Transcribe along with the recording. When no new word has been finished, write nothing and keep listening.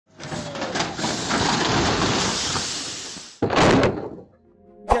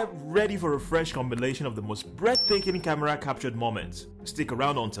Get ready for a fresh combination of the most breathtaking camera captured moments. Stick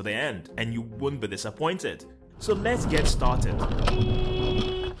around until the end and you won't be disappointed. So let's get started.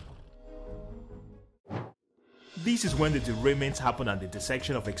 This is when the derailment happened at the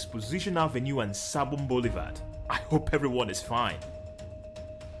intersection of Exposition Avenue and Sable Boulevard. I hope everyone is fine.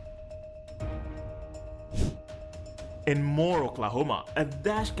 In Moore, Oklahoma, a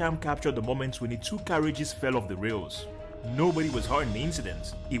dash cam captured the moment when the two carriages fell off the rails. Nobody was hurt in the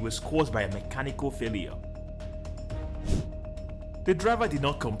incident. It was caused by a mechanical failure. The driver did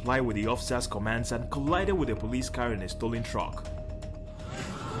not comply with the officer's commands and collided with a police car in a stolen truck.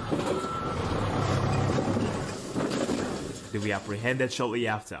 They were apprehended shortly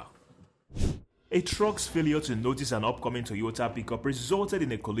after. A truck's failure to notice an upcoming Toyota pickup resulted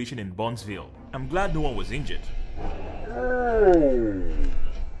in a collision in Burnsville. I'm glad no one was injured.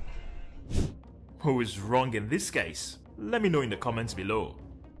 Who is wrong in this case? Let me know in the comments below.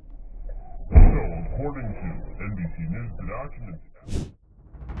 According to NBC News Production.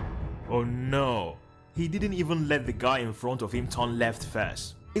 Oh no, he didn't even let the guy in front of him turn left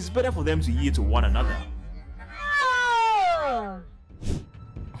first. It's better for them to yield to one another.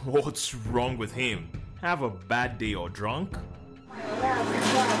 What's wrong with him? Have a bad day or drunk?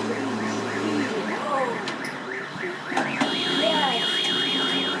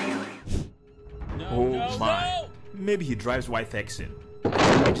 Oh my, maybe he drives while texting,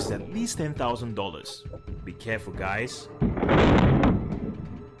 which is at least $10,000. Be careful guys.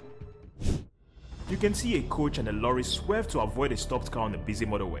 You can see a coach and a lorry swerve to avoid a stopped car on a busy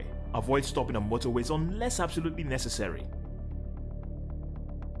motorway. Avoid stopping on motorways unless absolutely necessary.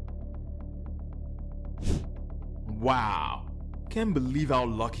 Wow, can't believe how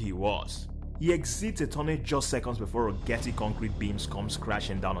lucky he was. He exits a tunnel just seconds before a girthy concrete beams comes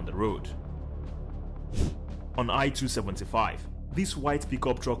crashing down on the road. On I-275, this white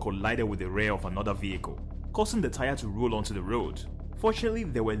pickup truck collided with the rear of another vehicle, causing the tire to roll onto the road. Fortunately,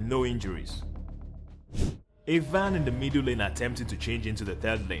 there were no injuries. A van in the middle lane attempted to change into the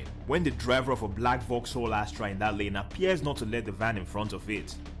third lane when the driver of a black Vauxhall Astra in that lane appears not to let the van in front of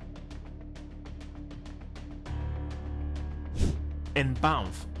it. In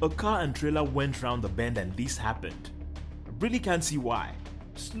Banff, a car and trailer went round the bend and this happened. I really can't see why.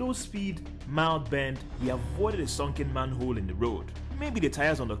 Slow speed, mild bend, he avoided a sunken manhole in the road. Maybe the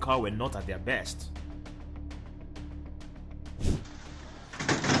tires on the car were not at their best.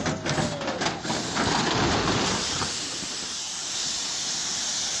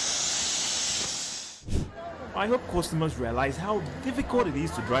 I hope customers realize how difficult it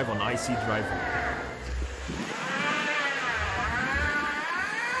is to drive on IC driveway.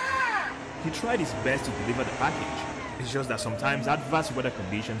 He tried his best to deliver the package. It's just that sometimes adverse weather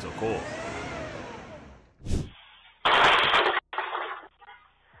conditions occur.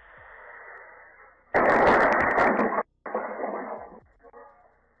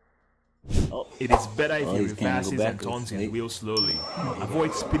 It is better if you reverses and turns his wheel slowly.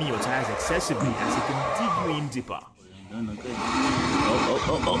 Avoid spinning your tires excessively as it can dig you in deeper. There you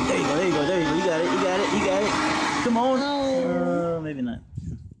go. You got it. Come on. Maybe not.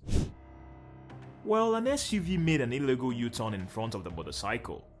 Well, an SUV made an illegal U-turn in front of the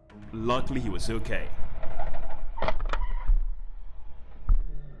motorcycle. Luckily, he was okay.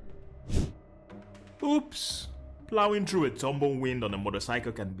 Oops! Plowing through a tumblewind on a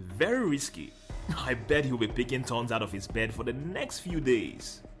motorcycle can be very risky. I bet he'll be picking turns out of his bed for the next few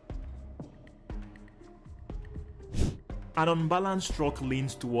days. An unbalanced truck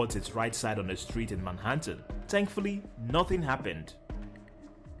leans towards its right side on a street in Manhattan. Thankfully, nothing happened.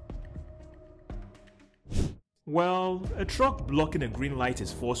 Well, a truck blocking a green light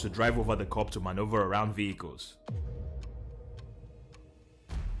is forced to drive over the curb to maneuver around vehicles.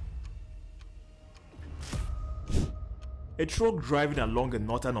 A truck driving along a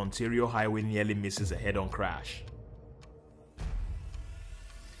northern Ontario highway nearly misses a head-on crash.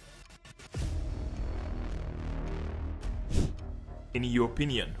 In your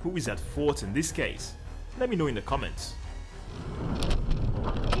opinion, who is at fault in this case? Let me know in the comments.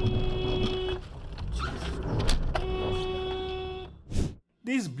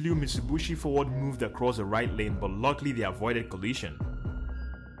 This blue Mitsubishi Ford moved across the right lane, but luckily they avoided collision.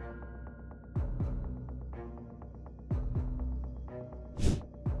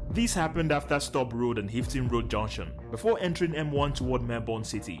 This happened after Stop Road and Hifton Road Junction, before entering M1 toward Melbourne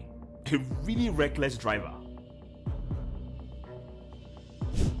City. A really reckless driver.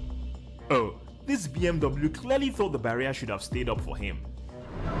 Oh, this BMW clearly thought the barrier should have stayed up for him.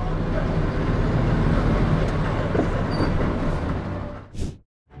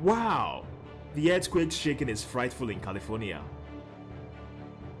 Wow! The earthquake shaking is frightful in California.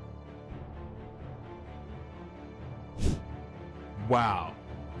 Wow,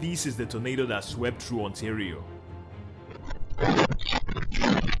 this is the tornado that swept through Ontario.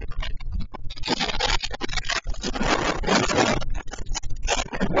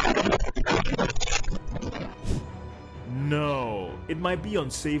 No, it might be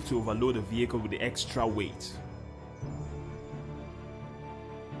unsafe to overload a vehicle with the extra weight.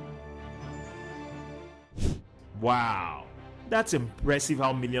 Wow, that's impressive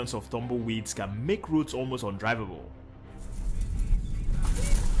how millions of tumbleweeds can make roads almost undrivable.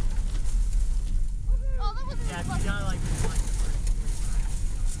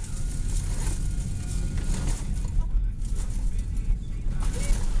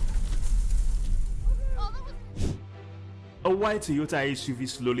 A white Toyota SUV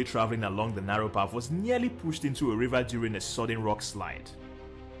slowly traveling along the narrow path was nearly pushed into a river during a sudden rock slide.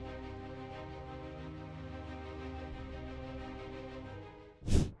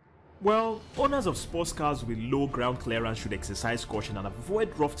 Well, owners of sports cars with low ground clearance should exercise caution and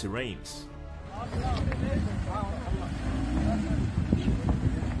avoid rough terrains.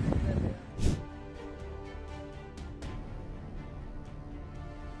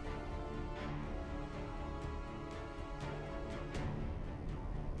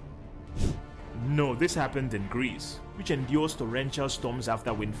 No, this happened in Greece, which endures torrential storms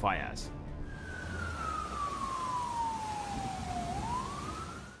after wind fires.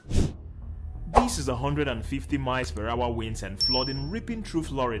 This is 150 miles per hour winds and flooding ripping through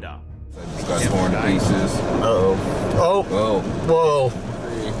Florida. Got torn to pieces. Oh. Whoa.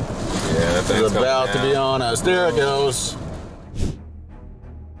 Yeah, that thing's It's about to be on us. There it goes.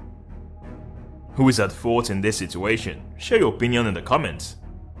 Who is at fault in this situation? Share your opinion in the comments.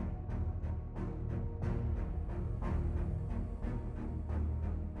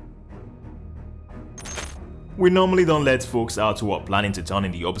 We normally don't let folks out who are planning to turn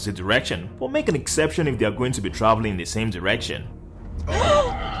in the opposite direction, but make an exception if they are going to be traveling in the same direction.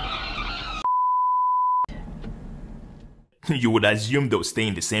 You would assume they'll stay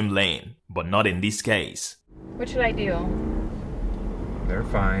in the same lane, but not in this case. What should I do? They're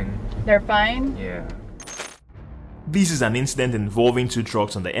fine. They're fine? Yeah. This is an incident involving two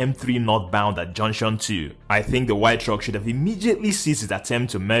trucks on the M3 northbound at Junction 2. I think the white truck should have immediately ceased its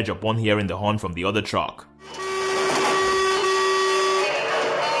attempt to merge upon hearing the horn from the other truck.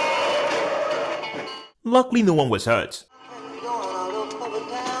 Luckily, no one was hurt.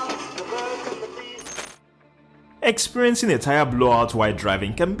 Experiencing a tire blowout while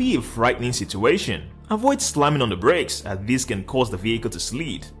driving can be a frightening situation. Avoid slamming on the brakes, as this can cause the vehicle to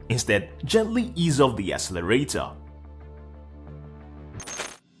slide. Instead, gently ease off the accelerator.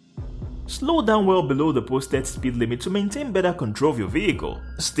 Slow down well below the posted speed limit to maintain better control of your vehicle.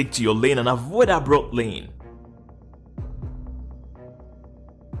 Stick to your lane and avoid abrupt lane.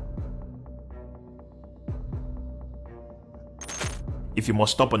 If you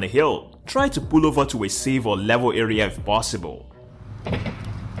must stop on a hill, try to pull over to a safe or level area if possible.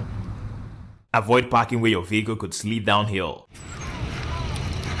 Avoid parking where your vehicle could slide downhill.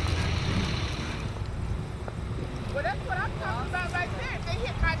 Well, that's what I'm talking about right there. If they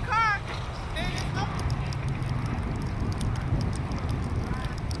hit my car, then it's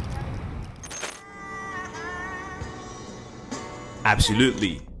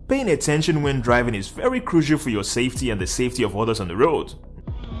Absolutely. Paying attention when driving is very crucial for your safety and the safety of others on the road.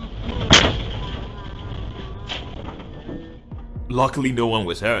 Luckily, no one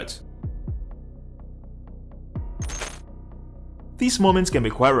was hurt. These moments can be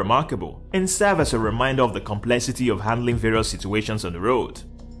quite remarkable and serve as a reminder of the complexity of handling various situations on the road.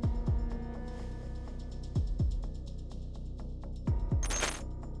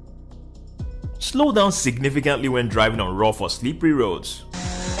 Slow down significantly when driving on rough or slippery roads.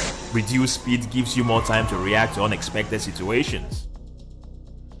 Reduced speed gives you more time to react to unexpected situations.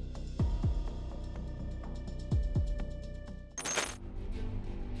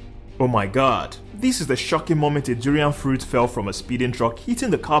 Oh my god, this is the shocking moment a durian fruit fell from a speeding truck, hitting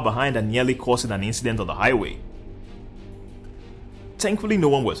the car behind and nearly causing an incident on the highway. Thankfully, no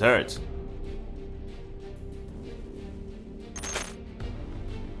one was hurt.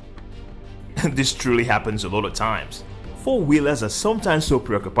 This truly happens a lot of times. Four-wheelers are sometimes so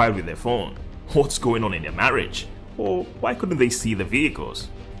preoccupied with their phone. What's going on in their marriage? Or why couldn't they see the vehicles?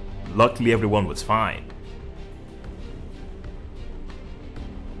 Luckily, everyone was fine.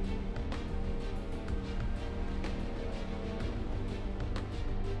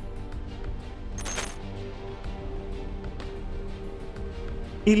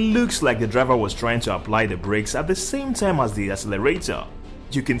 It looks like the driver was trying to apply the brakes at the same time as the accelerator.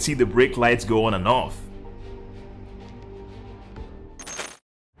 You can see the brake lights go on and off.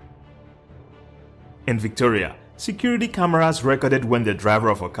 In Victoria, Security cameras recorded when the driver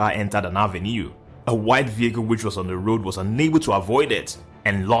of a car entered an avenue. A white vehicle which was on the road was unable to avoid it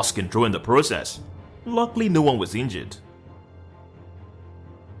and lost control in the process. Luckily, no one was injured.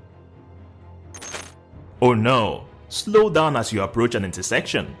 Oh no! Slow down as you approach an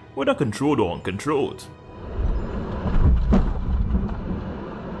intersection, whether controlled or uncontrolled.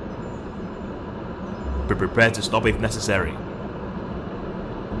 Be prepared to stop if necessary.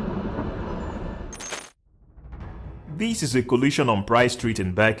 This is a collision on Price Street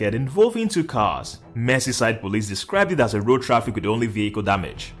in Beckett involving two cars. Merseyside police described it as a road traffic with only vehicle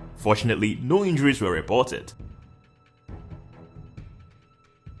damage. Fortunately, no injuries were reported.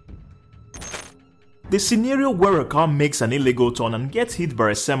 The scenario where a car makes an illegal turn and gets hit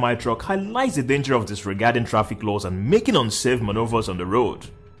by a semi-truck highlights the danger of disregarding traffic laws and making unsafe maneuvers on the road.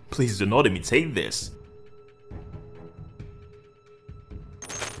 Please do not imitate this.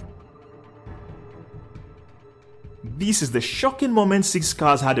 This is the shocking moment 6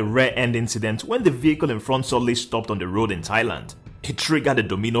 cars had a rear-end incident when the vehicle in front suddenly stopped on the road in Thailand. It triggered a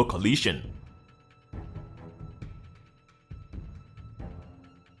domino collision.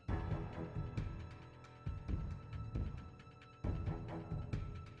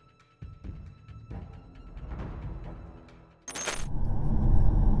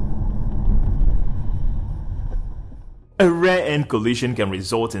 A rear-end collision can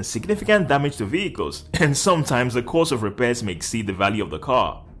result in significant damage to vehicles, and sometimes the cost of repairs may exceed the value of the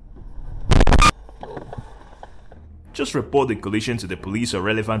car. Just report the collision to the police or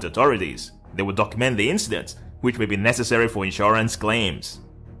relevant authorities. They will document the incident, which may be necessary for insurance claims.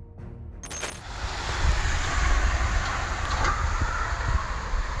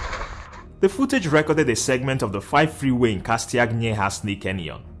 The footage recorded a segment of the 5 freeway in Castiag near Hackney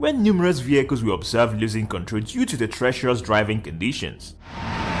Canyon, where numerous vehicles were observed losing control due to the treacherous driving conditions.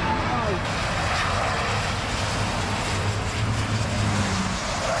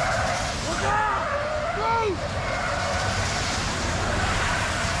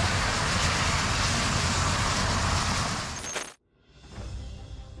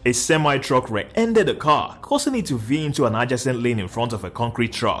 A semi-truck rear-ended the car, causing it to veer into an adjacent lane in front of a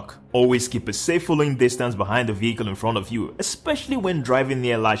concrete truck. Always keep a safe following distance behind the vehicle in front of you, especially when driving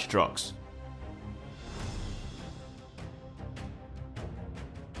near large trucks.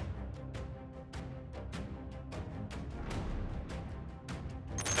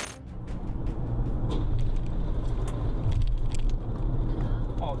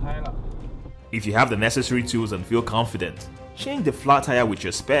 If you have the necessary tools and feel confident, change the flat tire with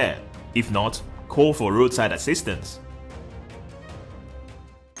your spare. If not, call for roadside assistance.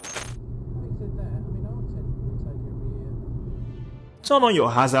 Turn on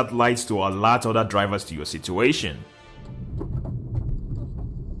your hazard lights to alert other drivers to your situation.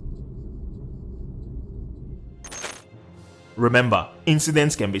 Remember,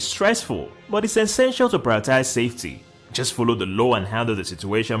 incidents can be stressful, but it's essential to prioritize safety. Just follow the law and handle the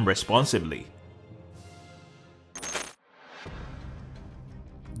situation responsibly.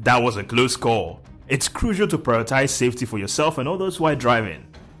 That was a close call. It's crucial to prioritize safety for yourself and others while driving.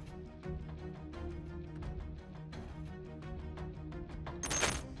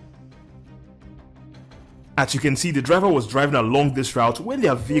 As you can see, the driver was driving along this route when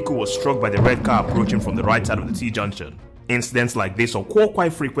their vehicle was struck by the red car approaching from the right side of the T-junction. Incidents like this occur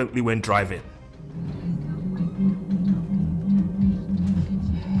quite frequently when driving.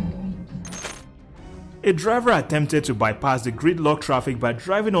 A driver attempted to bypass the gridlock traffic by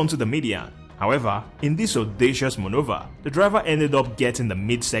driving onto the median. However, in this audacious maneuver, the driver ended up getting the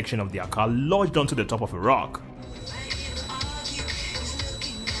midsection of their car lodged onto the top of a rock.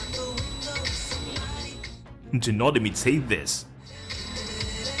 Do not imitate this.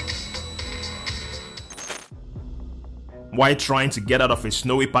 While trying to get out of a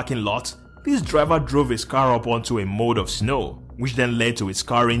snowy parking lot, this driver drove his car up onto a mold of snow, which then led to his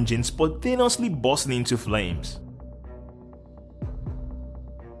car engine spontaneously bursting into flames.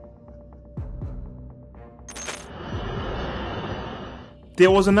 There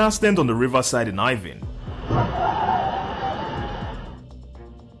was an accident on the riverside in Irvine.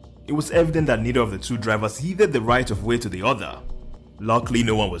 It was evident that neither of the two drivers heeded the right of way to the other. Luckily,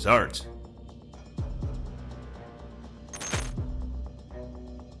 no one was hurt.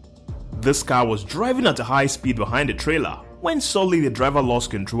 This car was driving at a high speed behind the trailer when suddenly the driver lost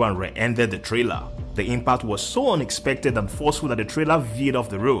control and rear-ended the trailer. The impact was so unexpected and forceful that the trailer veered off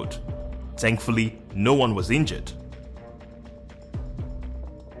the road. Thankfully, no one was injured.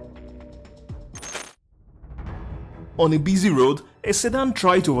 On a busy road, a sedan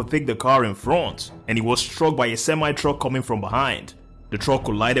tried to overtake the car in front, and it was struck by a semi-truck coming from behind. The truck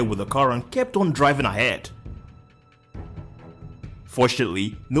collided with the car and kept on driving ahead.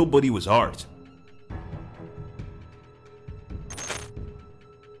 Fortunately, nobody was hurt.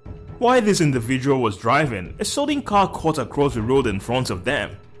 While this individual was driving, a sudden car cut across the road in front of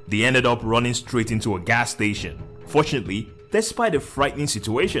them. They ended up running straight into a gas station. Fortunately, despite the frightening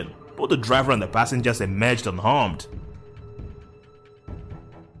situation, both the driver and the passengers emerged unharmed.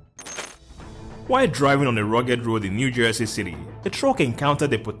 While driving on a rugged road in New Jersey City, the truck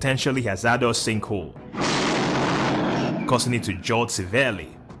encountered a potentially hazardous sinkhole, causing it to jolt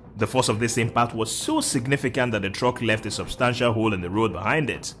severely. The force of this impact was so significant that the truck left a substantial hole in the road behind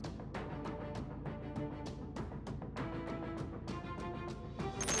it.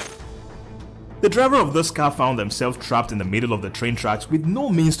 The driver of this car found themselves trapped in the middle of the train tracks with no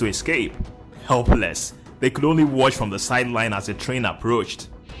means to escape. Helpless, they could only watch from the sideline as the train approached.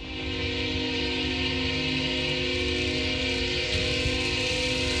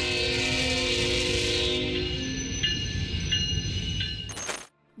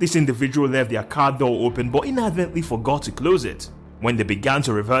 This individual left their car door open but inadvertently forgot to close it. When they began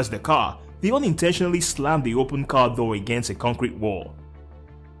to reverse the car, they unintentionally slammed the open car door against a concrete wall.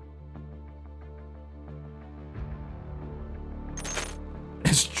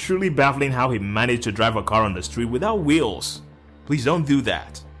 It's truly baffling how he managed to drive a car on the street without wheels. Please don't do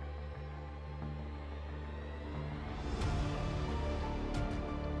that.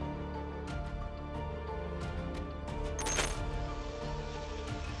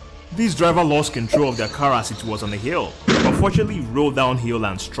 This driver lost control of their car as it was on a hill. Unfortunately, rolled downhill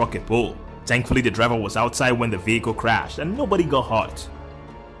and struck a pole. Thankfully, the driver was outside when the vehicle crashed and nobody got hurt.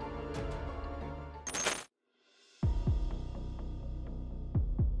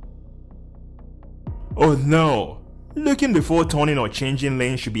 Oh no! Looking before turning or changing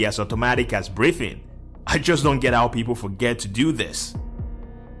lanes should be as automatic as breathing. I just don't get how people forget to do this.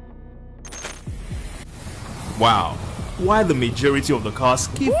 Wow. While the majority of the cars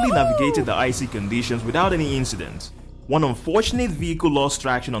skillfully navigated the icy conditions without any incident, one unfortunate vehicle lost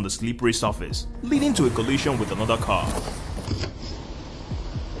traction on the slippery surface, leading to a collision with another car.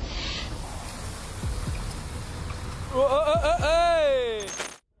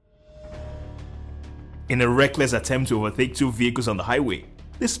 In a reckless attempt to overtake two vehicles on the highway,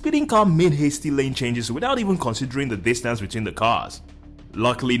 the speeding car made hasty lane changes without even considering the distance between the cars.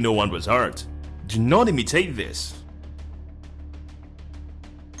 Luckily, no one was hurt. Do not imitate this.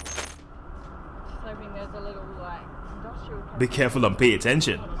 Be careful and pay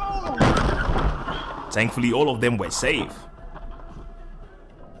attention. Thankfully, all of them were safe.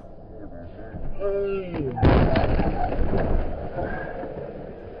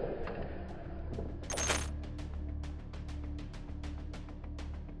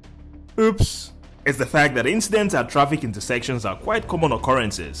 Oops. It's the fact that incidents at traffic intersections are quite common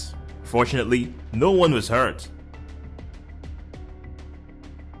occurrences. Fortunately, no one was hurt.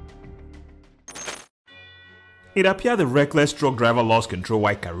 It appeared the reckless truck driver lost control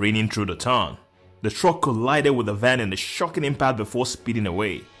while careening through the turn. The truck collided with the van in a shocking impact before speeding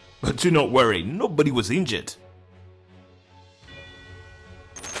away. But do not worry, nobody was injured.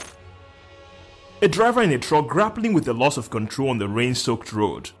 A driver in a truck grappling with the loss of control on the rain-soaked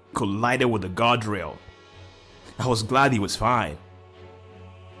road collided with the guardrail. I was glad he was fine.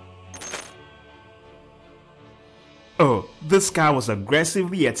 Oh, this car was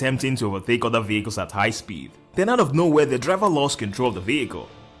aggressively attempting to overtake other vehicles at high speed. Then out of nowhere, the driver lost control of the vehicle.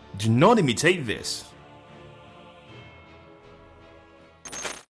 Do not imitate this.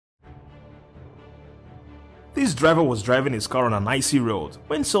 This driver was driving his car on an icy road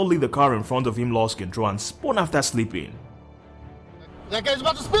when suddenly the car in front of him lost control and spun after slipping. That guy's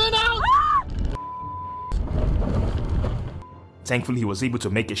about to spin out! Thankfully, he was able to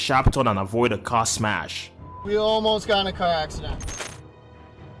make a sharp turn and avoid a car smash. We almost got in a car accident.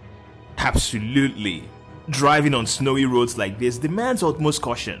 Absolutely. Driving on snowy roads like this demands utmost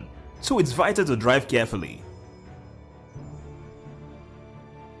caution, so it's vital to drive carefully.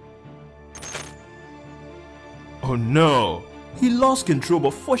 Oh no! He lost control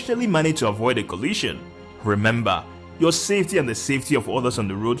but fortunately managed to avoid a collision. Remember, your safety and the safety of others on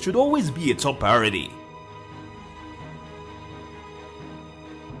the road should always be a top priority.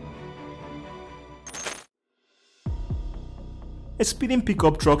 A speeding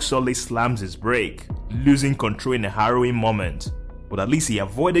pickup truck suddenly slams his brake, losing control in a harrowing moment, but at least he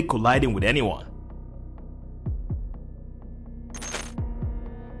avoided colliding with anyone.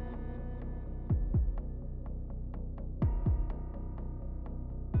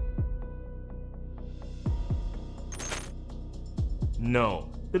 No,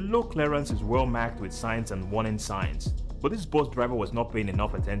 the low clearance is well marked with signs and warning signs, but this bus driver was not paying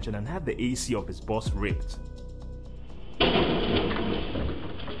enough attention and had the AC of his bus ripped.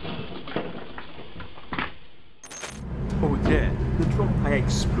 there, the truck tire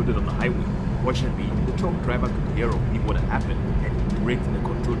exploded on the highway. Fortunately, the truck driver could hear or believe what had happened, and he braked in a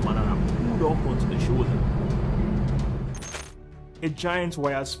controlled manner and pulled off onto the shoulder. A giant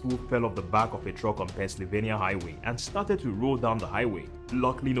wire spool fell off the back of a truck on Pennsylvania Highway and started to roll down the highway.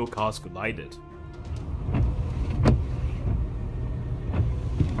 Luckily, no cars collided.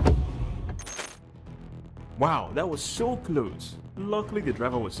 Wow, that was so close. Luckily, the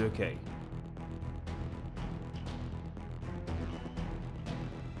driver was okay.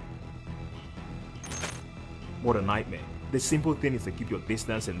 What a nightmare. The simple thing is to keep your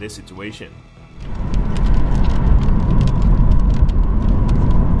distance in this situation.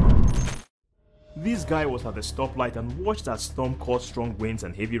 This guy was at the stoplight and watched as storm caused strong winds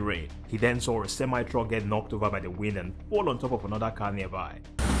and heavy rain. He then saw a semi-truck get knocked over by the wind and fall on top of another car nearby.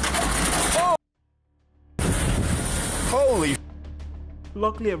 Oh! Holy!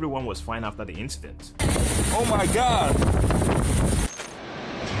 Luckily, everyone was fine after the incident. Oh my God!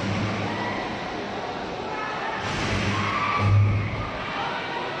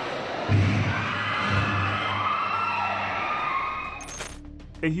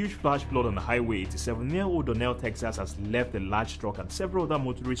 A huge flash flood on the Highway 87 near O'Donnell, Texas has left a large truck and several other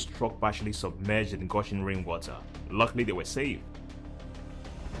motorists' truck partially submerged in gushing rainwater. Luckily, they were safe.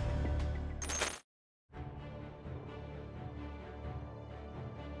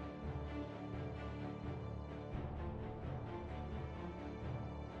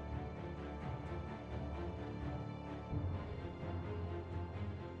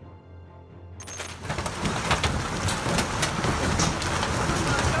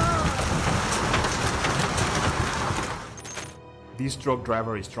 This truck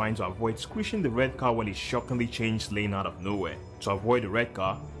driver is trying to avoid squishing the red car when he shockingly changed lane out of nowhere. To avoid the red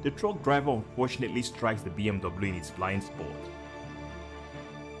car, the truck driver unfortunately strikes the BMW in its blind spot.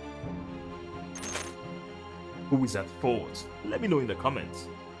 Who is at fault? Let me know in the comments.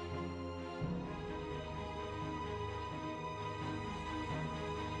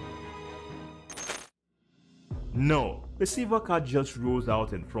 No, the silver car just rolls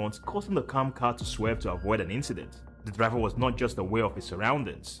out in front, causing the calm car to swerve to avoid an incident. The driver was not just aware of his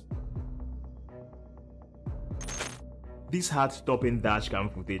surroundings. This heart-stopping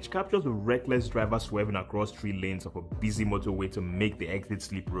dashcam footage captures a reckless driver swerving across 3 lanes of a busy motorway to make the exit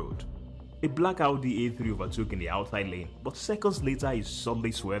slip road. A black Audi A3 overtook in the outside lane, but seconds later he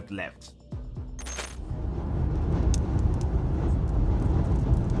suddenly swerved left.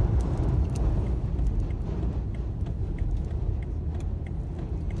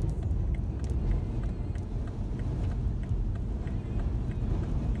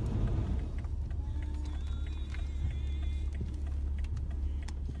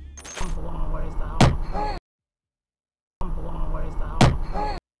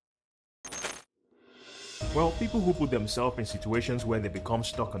 Well, people who put themselves in situations where they become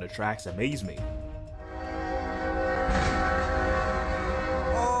stuck on the tracks amaze me.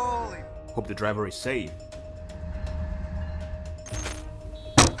 Hope the driver is safe.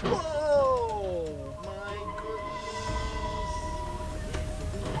 Whoa! My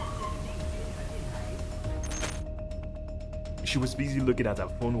goodness. She was busy looking at her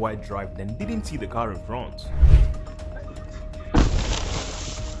phone while driving and didn't see the car in front.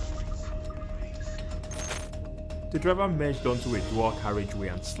 The driver merged onto a dual carriageway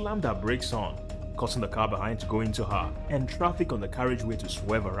and slammed her brakes on, causing the car behind to go into her and traffic on the carriageway to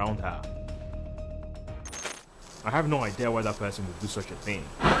swerve around her. I have no idea why that person would do such a thing.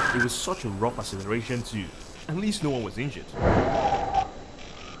 It was such a rough acceleration too. At least no one was injured.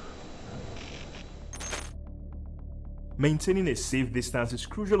 Maintaining a safe distance is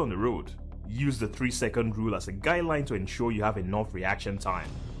crucial on the road. Use the 3-second rule as a guideline to ensure you have enough reaction time.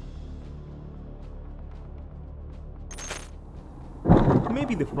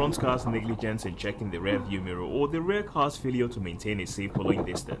 Maybe the front car's negligence in checking the rear view mirror or the rear car's failure to maintain a safe following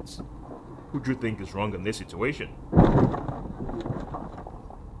distance. Who do you think is wrong in this situation?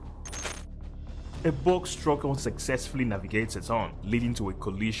 A box truck unsuccessfully navigates its own, leading to a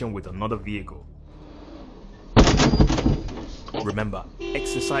collision with another vehicle. Remember,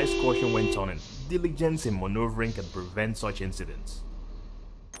 exercise caution when turning. Diligence in maneuvering can prevent such incidents.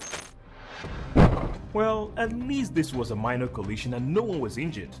 Well, at least this was a minor collision and no one was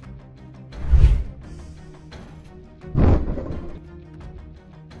injured.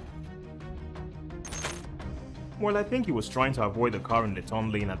 Well, I think he was trying to avoid the car in the turn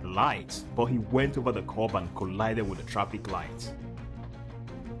lane at the lights, but he went over the curb and collided with the traffic lights.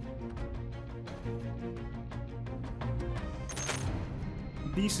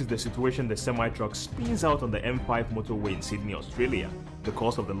 This is the situation the semi-truck spins out on the M5 motorway in Sydney, Australia. The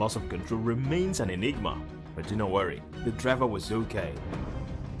cause of the loss of control remains an enigma. But do not worry, the driver was okay.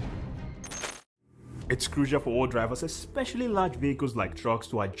 It's crucial for all drivers, especially large vehicles like trucks,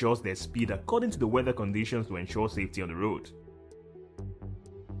 to adjust their speed according to the weather conditions to ensure safety on the road.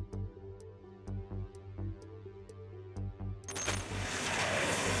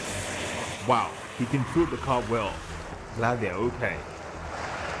 Wow, he controlled the car well. Glad they're okay.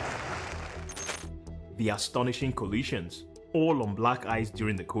 The astonishing collisions, all on black ice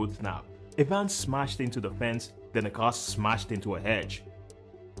during the cold snap. A van smashed into the fence, then a car smashed into a hedge.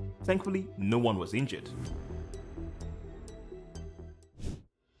 Thankfully, no one was injured.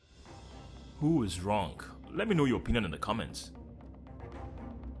 Who is wrong? Let me know your opinion in the comments.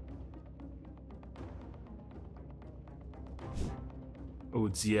 Oh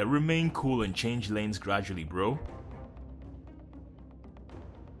dear, remain cool and change lanes gradually, bro.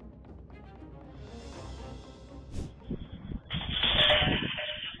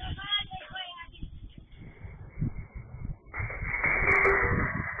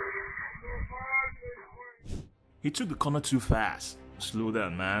 He took the corner too fast. Slow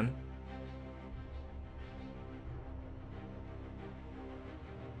down, man.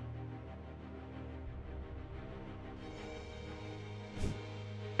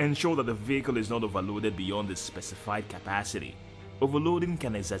 Ensure that the vehicle is not overloaded beyond the specified capacity. Overloading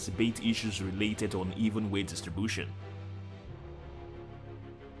can exacerbate issues related to uneven weight distribution.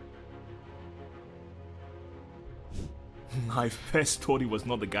 I first thought he was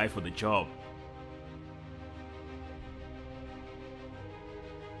not the guy for the job.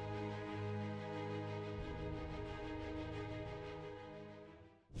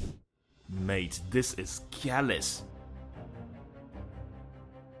 Mate, this is careless.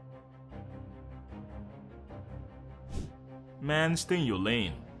 Man, stay in your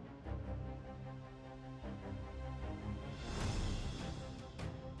lane.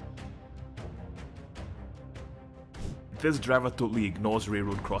 This driver totally ignores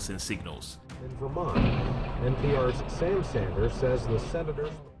railroad crossing signals. In Vermont, NPR's Sam Sanders says the senators...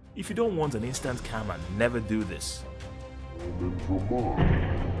 If you don't want an instant karma, never do this. In Vermont,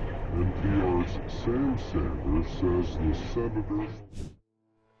 NPR's Sam Sanders says the senators...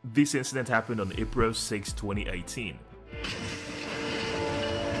 This incident happened on April 6, 2018.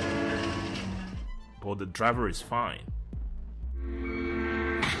 But the driver is fine.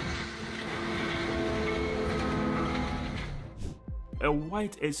 A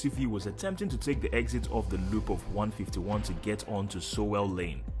white SUV was attempting to take the exit off the loop of 151 to get onto Sowell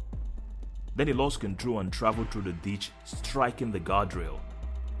Lane. Then he lost control and traveled through the ditch, striking the guardrail.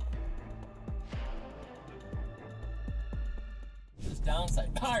 This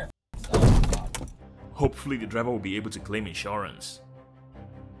downside tire. Hopefully the driver will be able to claim insurance.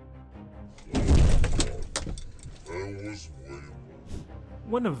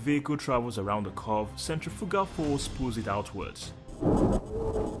 When a vehicle travels around a curve, centrifugal force pulls it outwards.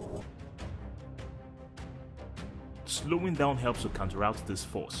 Slowing down helps to counteract this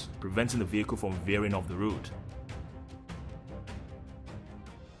force, preventing the vehicle from veering off the road.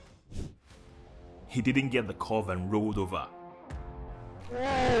 He didn't get the curve and rolled over.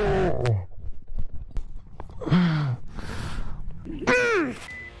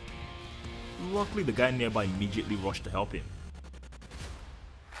 Luckily, the guy nearby immediately rushed to help him.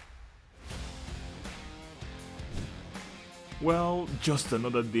 Well, just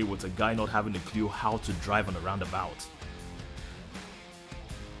another day with a guy not having a clue how to drive on a roundabout.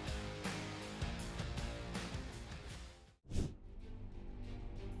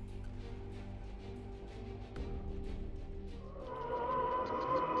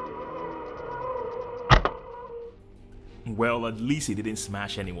 Well, at least he didn't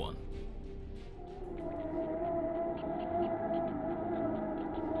smash anyone.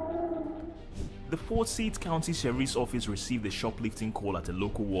 The Fort St. County Sheriff's Office received a shoplifting call at a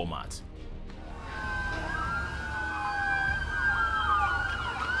local Walmart.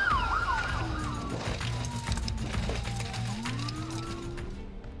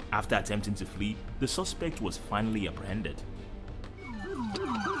 After attempting to flee, the suspect was finally apprehended.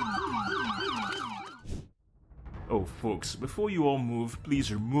 Oh folks, before you all move, please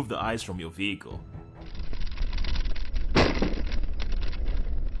remove the ice from your vehicle.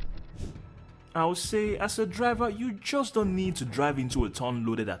 I'll say, as a driver, you just don't need to drive into a ton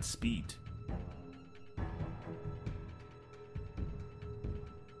loaded at speed.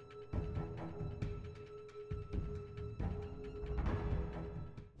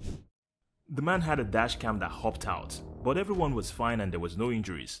 The man had a dash cam that hopped out, but everyone was fine and there was no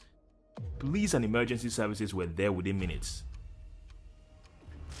injuries. Police and emergency services were there within minutes.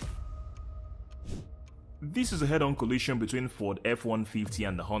 This is a head-on collision between Ford F-150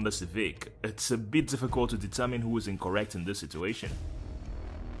 and the Honda Civic. It's a bit difficult to determine who is incorrect in this situation.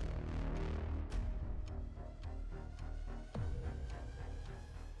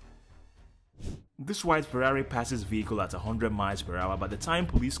 This white Ferrari passes vehicle at 100 miles per hour by the time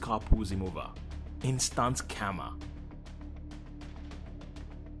police car pulls him over. Instant karma.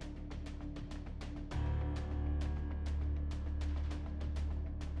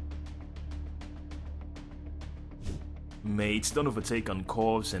 Mates, don't overtake on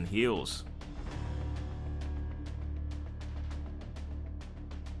curves and hills.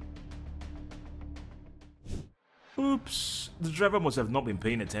 Oops, the driver must have not been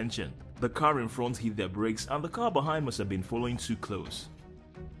paying attention. The car in front hit their brakes and the car behind must have been following too close.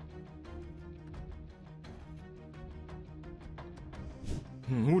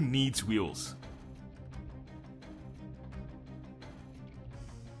 Who needs wheels?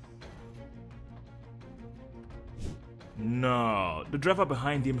 No, the driver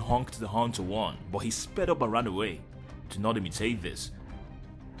behind him honked the horn to warn, but he sped up and ran away. Do not imitate this.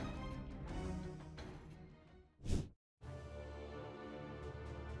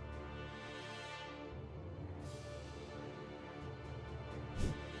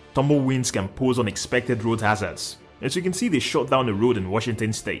 Tumbleweeds can pose unexpected road hazards. As you can see, they shut down a road in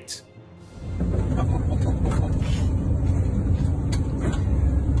Washington state. In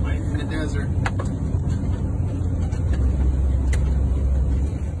the desert.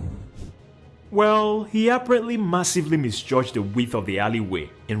 Well, he apparently massively misjudged the width of the alleyway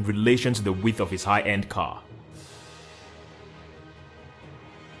in relation to the width of his high-end car.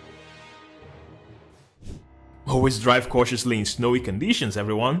 Always drive cautiously in snowy conditions,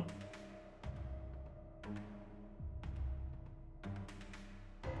 everyone.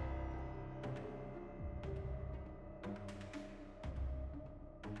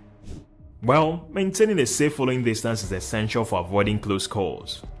 Well, maintaining a safe following distance is essential for avoiding close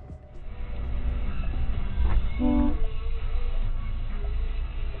calls.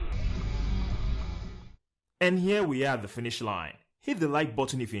 And here we are at the finish line. Hit the like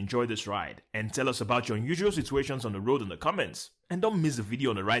button if you enjoyed this ride, and tell us about your unusual situations on the road in the comments. And don't miss the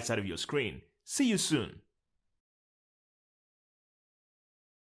video on the right side of your screen. See you soon.